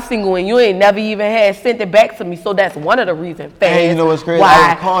got my single and you ain't never even had sent it back to me. So that's one of the reasons. And you know what's crazy? Why?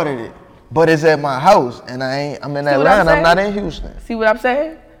 I recorded it, but it's at my house, and I'm in Atlanta. I'm not in Houston. See what I'm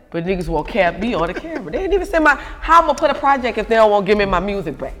saying? But niggas won't cap me on the camera. They didn't even send how I'm gonna put a project if they don't want to give me my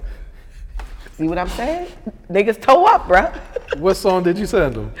music back. See what I'm saying? Niggas toe up, bruh. What song did you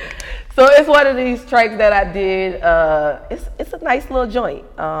send them? So it's one of these tracks that I did. It's a nice little joint.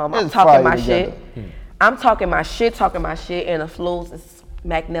 I'm talking my shit. I'm talking my shit, and the flows is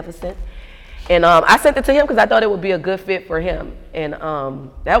magnificent. And I sent it to him because I thought it would be a good fit for him. And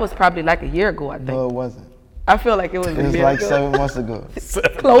that was probably like a year ago, I think. No, it wasn't. I feel like it was a year like ago. 7 months ago.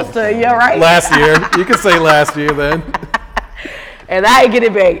 Close to a year, right? Last year. You can say last year then. And I ain't get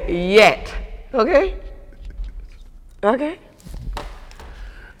it back yet. Okay? Okay.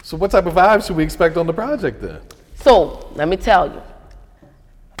 So what type of vibes should we expect on the project then? So, let me tell you.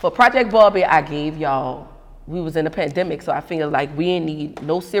 For Project Barbie, I gave y'all, we was in a pandemic, so I feel like we didn't need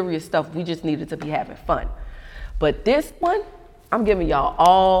no serious stuff. We just needed to be having fun. But this one, I'm giving y'all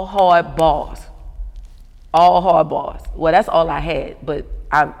all hard bars. All hard bars. Well, that's all I had. But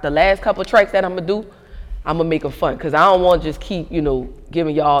the last couple tracks that I'm going to do, I'm going to make them fun. Because I don't want to just keep,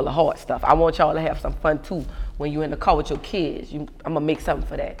 giving y'all the hard stuff. I want y'all to have some fun, too. When you're in the car with your kids, I'm going to make something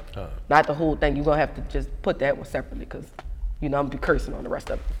for that. Not the whole thing. You're going to have to just put that one separately. Because, I'm going to be cursing on the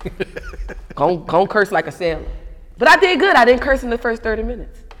rest of it. Gon' curse like a sailor. But I did good. I didn't curse in the first 30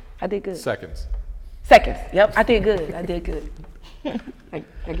 minutes. I did good. Seconds. Yep, I did good. I get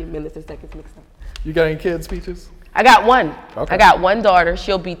minutes and seconds mixed up. You got any kids, Peachez? I got one. Okay. I got one daughter.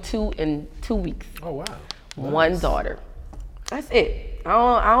 She'll be 2 in 2 weeks. Oh, wow. One daughter. That's it.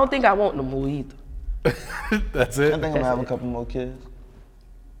 I don't think I want no more either. That's it? I think I'm gonna have a couple more kids.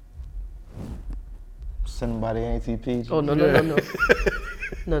 Send them by the Auntie Peachez. Oh, no.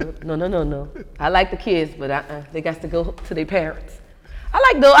 No. I like the kids, but they got to go to their parents.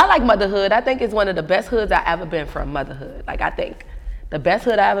 I like motherhood. I think it's one of the best hoods I ever been from, motherhood. Like, I think the best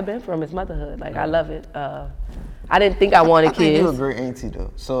hood I ever been from is motherhood. Like, I love it. I didn't think I wanted kids. I think you're a great auntie,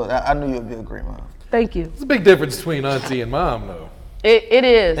 though. So I knew you'd be a great mom. Thank you. There's a big difference between auntie and mom, though. It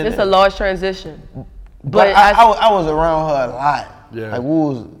is. It's a large transition. But I was around her a lot. Yeah.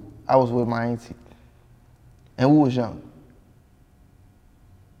 Like, I was with my auntie. And we was young.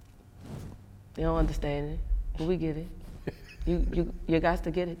 You don't understand it, but we get it. You got to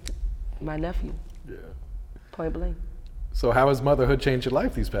get it. My nephew. Yeah. Point blank. So how has motherhood changed your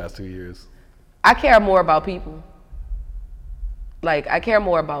life these past 2 years? I care more about people. Like, I care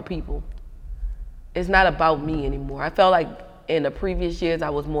more about people. It's not about me anymore. I felt like in the previous years,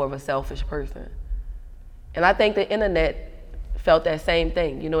 I was more of a selfish person. And I think the internet felt that same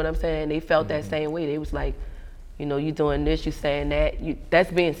thing. You know what I'm saying? They felt that same way. They was like, you doing this, you saying that.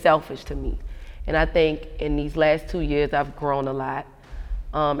 That's being selfish to me. And I think in these last 2 years, I've grown a lot.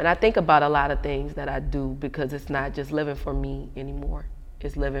 And I think about a lot of things that I do because it's not just living for me anymore.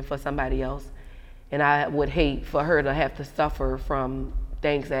 It's living for somebody else. And I would hate for her to have to suffer from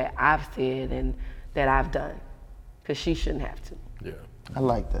things that I've said and that I've done, because she shouldn't have to. Yeah. I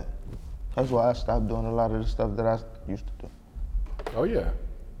like that. That's why I stopped doing a lot of the stuff that I used to do. Oh, yeah.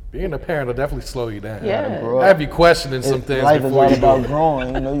 Being a parent will definitely slow you down. Yeah. Have you questioning some things Life is before all you about do.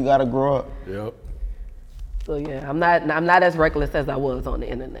 growing. You got to grow up. Yep. So yeah, I'm not as reckless as I was on the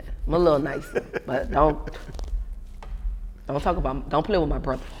internet. I'm a little nicer, but don't play with my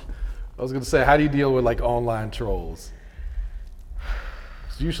brother. I was gonna say, how do you deal with like online trolls?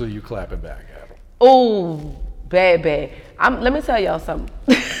 'Cause usually you clapping back at them. Oh, bad. Let me tell y'all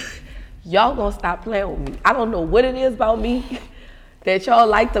something. Y'all gonna stop playing with me. I don't know what it is about me that y'all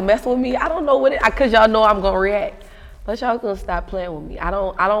like to mess with me. I don't know what it, cause y'all know I'm gonna react. But y'all gonna stop playing with me. I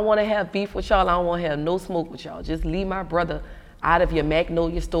don't want to have beef with y'all. I don't want to have no smoke with y'all. Just leave my brother out of your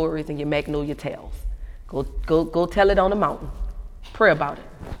Magnolia stories and your Magnolia tales. Go tell it on the mountain. Pray about it.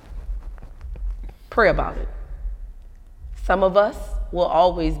 Pray about it. Some of us will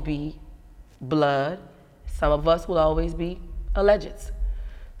always be blood. Some of us will always be allegeds.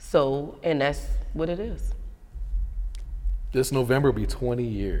 So, and that's what it is. This November will be 20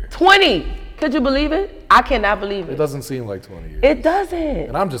 years. 20! Could you believe it? I cannot believe it. It doesn't seem like 20 years. It doesn't.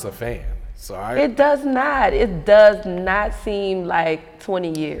 And I'm just a fan. So It does not. It does not seem like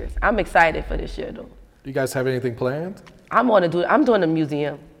 20 years. I'm excited for this year, though. Do you guys have anything planned? I'm doing a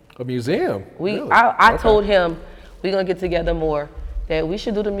museum. A museum? Really? I Okay. told him we're gonna get together more, that we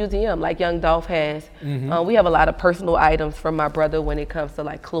should do the museum like Young Dolph has. We have a lot of personal items from my brother when it comes to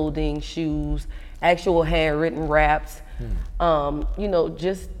like clothing, shoes, actual handwritten raps,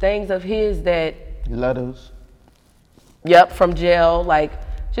 just things of his that. Letters. Yep, from jail, like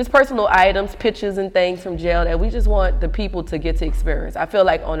just personal items, pictures and things from jail that we just want the people to get to experience. I feel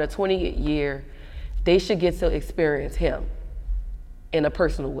like on a 20th year, they should get to experience him in a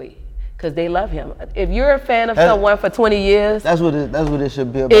personal way, because they love him. If you're a fan of someone for 20 years, that's what it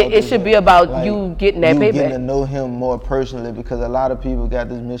should be about. It should be about like, you getting that payback. Getting to know him more personally, because a lot of people got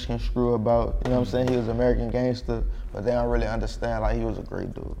this misconstrued about, you know what I'm saying, he was an American gangster, but they don't really understand like he was a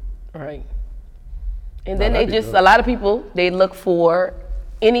great dude. Right. And then they just, a lot of people, they look for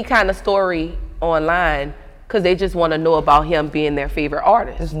any kind of story online because they just want to know about him being their favorite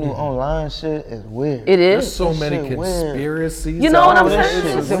artist. This new online shit is weird. It is. There's so many conspiracies. You know what I'm Shit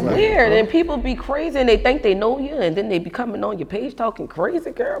saying? is It's weird, weird. And people be crazy and they think they know you and then they be coming on your page talking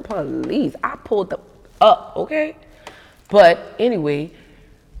crazy. Girl, please. I pulled them up, okay? But anyway,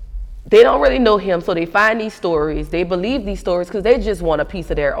 they don't really know him, so they find these stories. They believe these stories because they just want a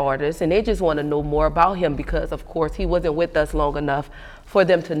piece of their artist and they just want to know more about him because, of course, he wasn't with us long enough for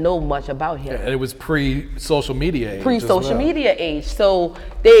them to know much about him. And it was pre-social media age. Pre-social media age. So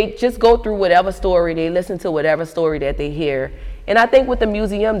they just go through whatever story, they listen to whatever story that they hear. And I think with the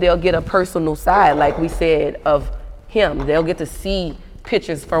museum, they'll get a personal side, like we said, of him. They'll get to see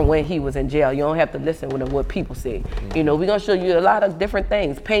pictures from when he was in jail. You don't have to listen to what people say. You know, we're gonna show you a lot of different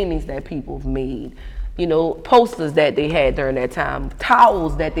things, paintings that people have made, you know, posters that they had during that time,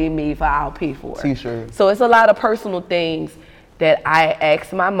 towels that they made for I'll Pay For It. T-shirts. So it's a lot of personal things that I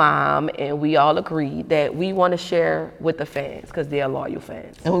asked my mom and we all agreed that we want to share with the fans because they're loyal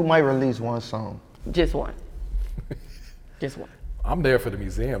fans. And we might release one song. Just one. Just one. I'm there for the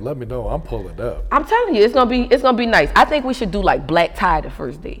museum. Let me know. I'm pulling up. I'm telling you, it's gonna be nice. I think we should do like black tie the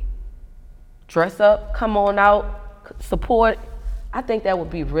first day. Dress up, come on out, support. I think that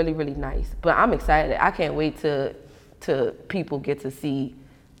would be really, really nice. But I'm excited. I can't wait to people get to see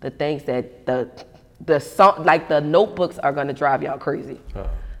the things that the song, like the notebooks are gonna drive y'all crazy.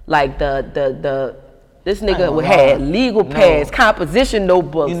 Like this nigga had legal pads, composition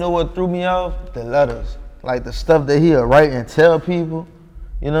notebooks. You know what threw me off? The letters. Like the stuff that he'll write and tell people.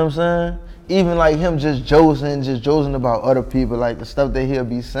 You know what I'm saying? Even like him just josing about other people, like the stuff that he'll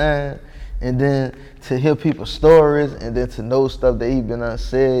be saying, and then to hear people's stories, and then to know stuff that he been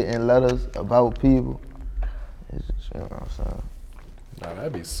unsaid in letters about people. It's just, you know what I'm saying? Nah,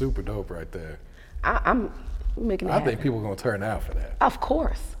 that'd be super dope right there. I'm making it I happen. think people are gonna turn out for that. Of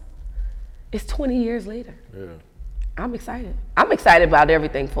course. It's 20 years later. Yeah. I'm excited. I'm excited about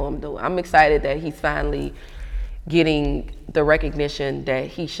everything for him, though. I'm excited that he's finally getting the recognition that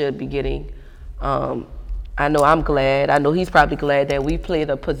he should be getting. I know I'm glad. I know he's probably glad that we played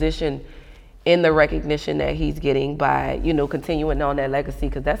a position in the recognition that he's getting by, you know, continuing on that legacy,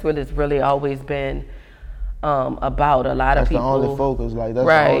 because that's what it's really always been about. A lot of people. That's the only focus. Like that's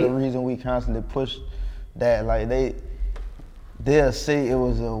right. the only reason we constantly push that. Like they'll say it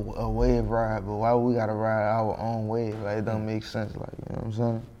was a wave ride, but why we gotta ride our own wave? Like it don't make sense. Like, you know what I'm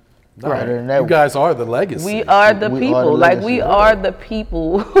saying? No, Right. Other than that, you guys are the legacy. We are the We are people. the Like legacy, we right. are the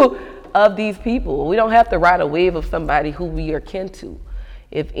people of these people. We don't have to ride a wave of somebody who we are kin to.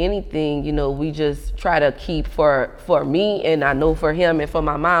 If anything, you know, we just try to keep for me, and I know for him and for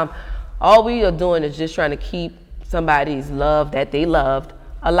my mom, all we are doing is just trying to keep somebody's love that they loved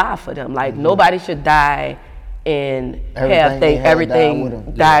alive for them. Like nobody should die and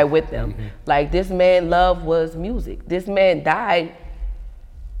everything die with them. Like this man love was music. This man died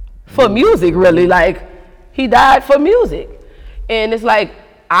for music, really. Like he died for music. And it's like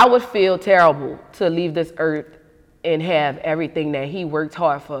I would feel terrible to leave this earth and have everything that he worked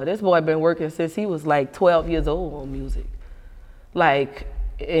hard for. This boy been working since he was like 12 years old on music. Like,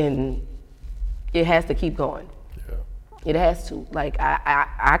 and it has to keep going. It has to. Like,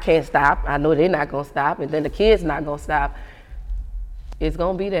 I can't stop. I know they're not gonna stop, and then the kids not gonna stop. It's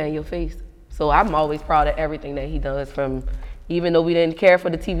gonna be there in your face. So I'm always proud of everything that he does, from, even though we didn't care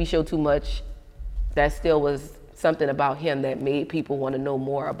for the TV show too much, that still was something about him that made people want to know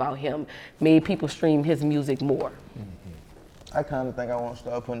more about him, made people stream his music more. I kind of think I want to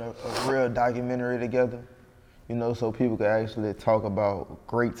start putting a real documentary together, you know, so people can actually talk about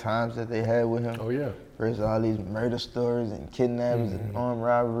great times that they had with him. Oh yeah. Versus all these murder stories and kidnappings and armed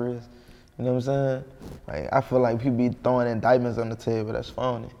robberies. You know what I'm saying? Like I feel like people be throwing indictments on the table. That's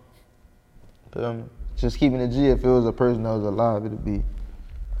phony. Just keeping it G. If it was a person that was alive, it'd be. You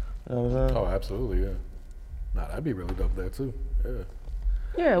know what I'm saying? Oh, absolutely, yeah. Nah, that'd be really dope there too. Yeah.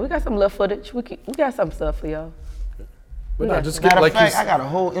 Yeah, we got some little footage. We got some stuff for y'all. But Yeah. not just get Matter like of fact, you. I got a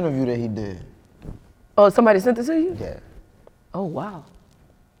whole interview that he did. Oh, somebody sent it to you? Yeah. Oh, wow.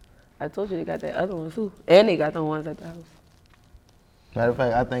 I told you they got that other one too. And they got the ones at the house. Matter of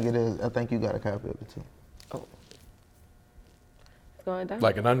fact, I think it is. I think you got a copy of it too. Oh. It's going down.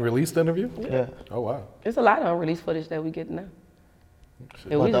 Like an unreleased interview? Yeah. Oh wow. There's a lot of unreleased footage that we get now.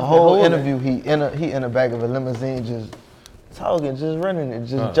 And But we the just whole been holding. interview, he in the back of a limousine, just talking, just running it,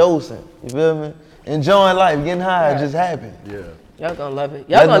 just josing. You feel me? Enjoying life, getting high, just happy. Yeah. Y'all gonna love it.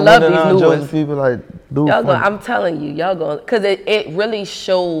 Y'all gonna love these new ones. People like, dude, Y'all gonna, I'm telling you, y'all gonna, cause it really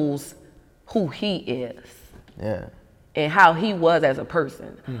shows who he is. Yeah. and how he was as a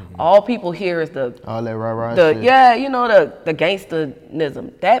person. All people hear is all that rah-rah the shit. yeah, you know, the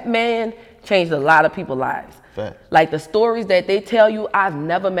gangsterism. That man changed a lot of people's lives. Fact. Like the stories that they tell you, I've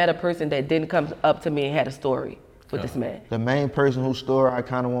never met a person that didn't come up to me and had a story with this man. The main person whose story I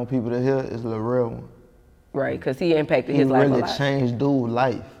kind of want people to hear is the real one. Right, because he impacted his life a He really lot. changed dude's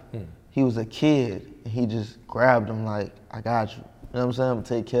life. He was a kid, and he just grabbed him like, I got you. You know what I'm saying? I'm gonna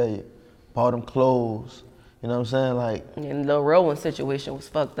take care of you. Bought him clothes. You know what I'm saying? Like, And the Rowan situation was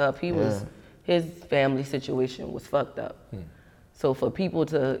fucked up. His family situation was fucked up. So for people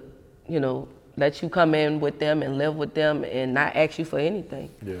to, you know, let you come in with them and live with them and not ask you for anything.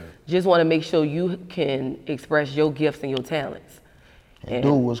 Just want to make sure you can express your gifts and your talents. and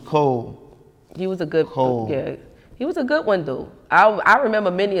dude was cold. He was a good, Cold. yeah. He was a good one, though. I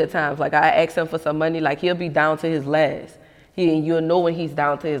remember many a times, like I asked him for some money, like he'll be down to his last. You'll know when he's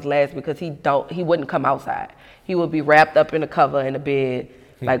down to his last because he wouldn't come outside. He would be wrapped up in a cover in a bed,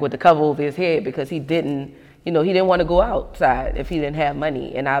 like with the cover over his head because he didn't want to go outside if he didn't have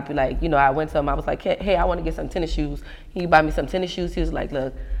money. And I'd be like, I went to him, I was like, hey, I want to get some tennis shoes. He buy me some tennis shoes. He was like,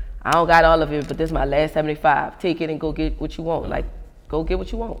 look, I don't got all of it, but this is my last 75. Take it and go get what you want. Like, go get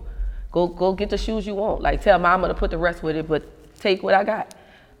what you want. Go get the shoes you want. Like, tell mama to put the rest with it, but take what I got.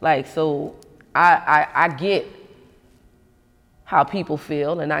 Like, so I get how people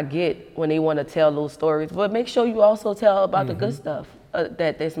feel, and I get when they want to tell those stories, but make sure you also tell about the good stuff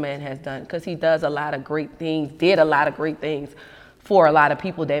that this man has done, because he does a lot of great things, did a lot of great things for a lot of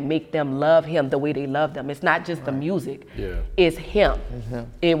people that make them love him the way they love them. It's not just the music. It's him.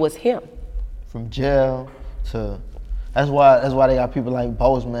 It was him. From jail to, that's why they got people like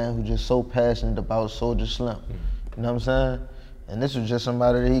Boss Man who just so passionate about Soulja Slim. You know what I'm saying? And this was just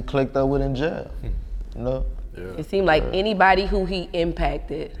somebody that he clicked up with in jail. You know? It seemed like anybody who he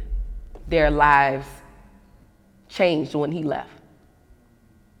impacted, their lives changed when he left.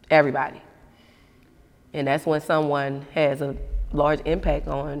 Everybody. And that's when someone has a large impact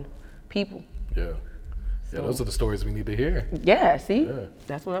on people. Yeah, those are the stories we need to hear. Yeah, see?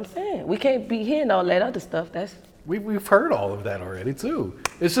 That's what I'm saying. We can't be hearing all that other stuff. We've heard all of that already too.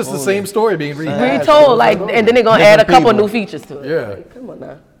 It's just the same story being rehashed. Retold, and then they're gonna add a couple new features to it. Yeah. Like, come on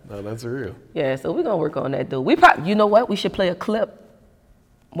now. No, that's real. Yeah, so we're gonna work on that, dude. You know what? We should play a clip,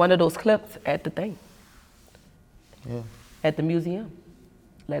 one of those clips at the thing. Yeah. At the museum.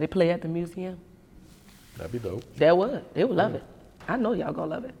 Let it play at the museum. That'd be dope. They would love it. I know y'all gonna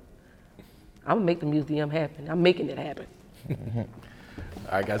love it. I'm gonna make the museum happen. I'm making it happen.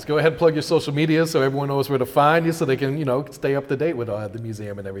 All right, guys, go ahead and plug your social media so everyone knows where to find you so they can, stay up to date with the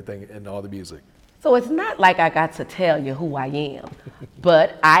museum and everything and all the music. So it's not like I got to tell you who I am,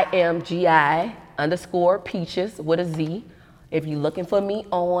 but I am GI_Peachez with a Z. If you're looking for me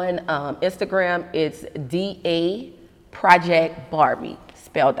on Instagram, it's DA Project Barbie,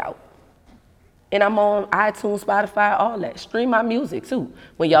 spelled out. And I'm on iTunes, Spotify, all that. Stream my music too.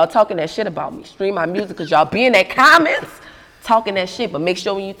 When y'all talking that shit about me, stream my music, because y'all be in that comments talking that shit. But make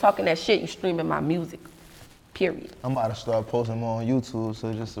sure when you talking that shit, you streaming my music. Period. I'm about to start posting more on YouTube,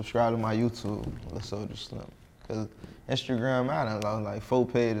 so just subscribe to my YouTube, Soulja Slim. Because Instagram, I done lost like 4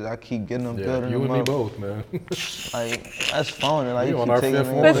 pages. I keep getting them building them up. You and me both, man. Like, that's phony. Like, We you on keep our taking fifth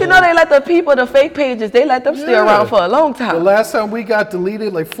them one. But you know they let the fake pages, they let them stay around for a long time. The last time we got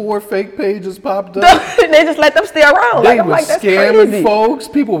deleted, like 4 fake pages popped up. They just let them stay around. They I'm were like, that's scamming crazy. folks.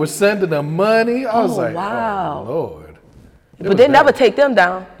 People were sending them money. I was like, wow. oh, Lord. But they never take them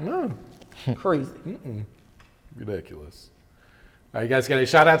down. No. Crazy. Ridiculous. All right, you guys got any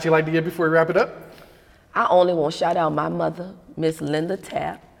shout outs you'd like to give before we wrap it up? I only want to shout out my mother, Miss Linda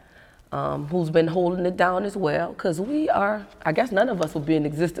Tapp, who's been holding it down as well, because I guess none of us would be in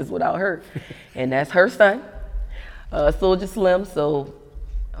existence without her. And that's her son, Soulja Slim. So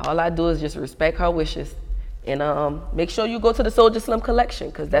all I do is just respect her wishes. And make sure you go to the Soulja Slim collection,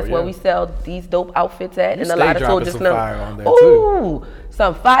 because that's where we sell these dope outfits at. You and a lot of Soulja some Slim. fire on there Ooh,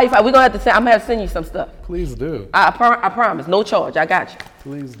 some fire. I'm gonna have to send you some stuff. Please do. I promise, no charge. I got you.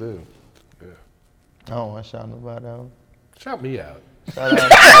 Please do. Yeah. I don't want to shout nobody out. Shout me out. Shout out my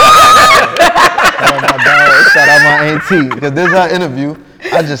dog. Shout out my auntie. Because this is our interview.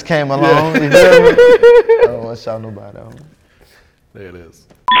 I just came along. You feel me? I don't want to shout nobody out. There it is.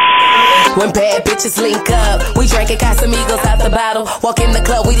 When bad bitches link up, we drinking Casamigos out the bottle. Walk in the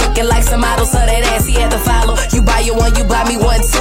club, we looking like some models, so that ass he had to follow. You buy your one, you buy me one too.